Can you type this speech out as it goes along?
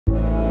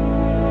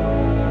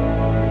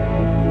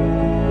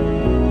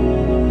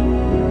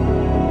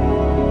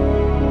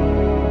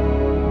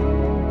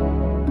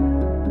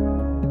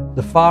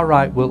far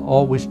right will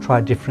always try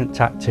different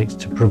tactics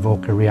to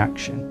provoke a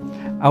reaction.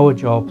 Our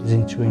job is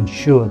to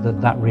ensure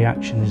that that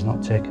reaction is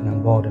not taken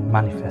on board and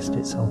manifests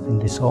itself in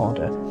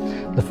disorder.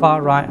 The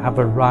far right have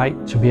a right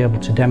to be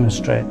able to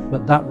demonstrate,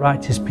 but that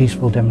right is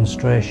peaceful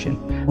demonstration.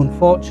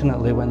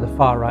 Unfortunately, when the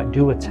far right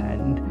do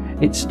attend,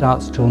 it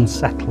starts to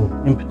unsettle,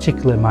 in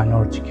particular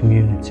minority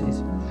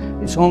communities.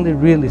 It's only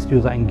really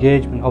through that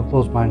engagement of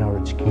those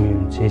minority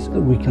communities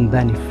that we can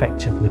then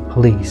effectively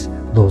police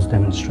those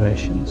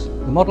demonstrations.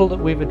 The model that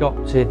we've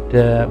adopted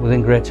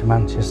within Greater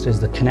Manchester is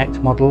the Connect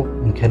model,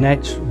 and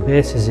Connect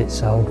bases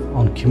itself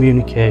on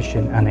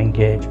communication and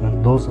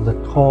engagement. Those are the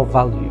core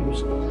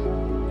values.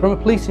 From a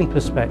policing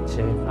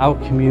perspective, our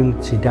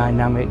community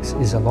dynamics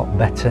is a lot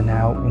better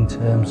now in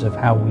terms of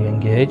how we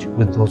engage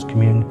with those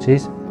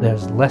communities.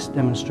 There's less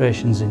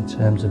demonstrations in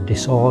terms of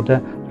disorder,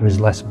 there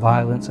is less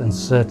violence and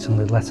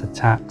certainly less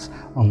attacks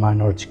on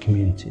minority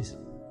communities.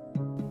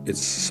 It's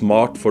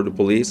smart for the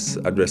police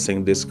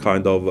addressing this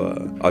kind of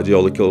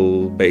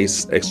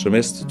ideological-based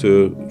extremists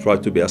to try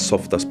to be as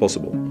soft as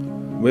possible.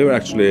 We were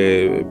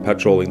actually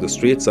patrolling the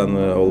streets and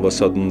all of a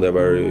sudden there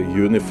were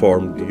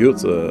uniformed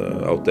youth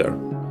out there.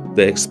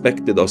 They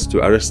expected us to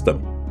arrest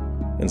them.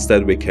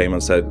 Instead we came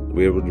and said,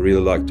 we would really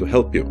like to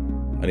help you.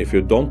 And if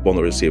you don't want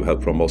to receive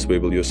help from us, we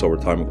will use our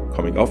time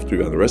coming after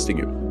you and arresting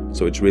you.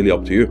 So it's really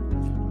up to you.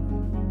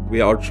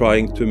 We are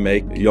trying to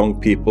make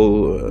young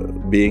people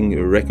being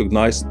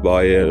recognized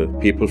by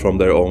people from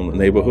their own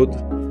neighborhood.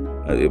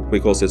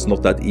 Because it's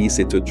not that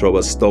easy to throw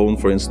a stone,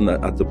 for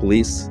instance, at the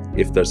police.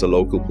 If there's a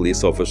local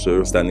police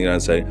officer standing there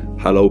and saying,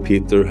 hello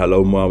Peter,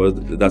 hello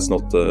Mohammed, that's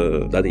not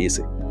that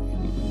easy.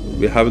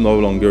 We have no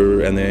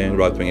longer any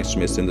right-wing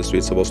extremists in the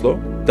streets of Oslo.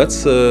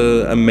 That's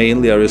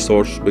mainly a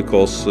resource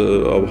because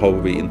of how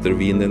we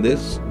intervene in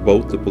this,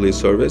 both the police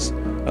service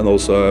and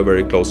also a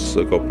very close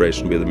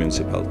cooperation with the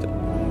municipality.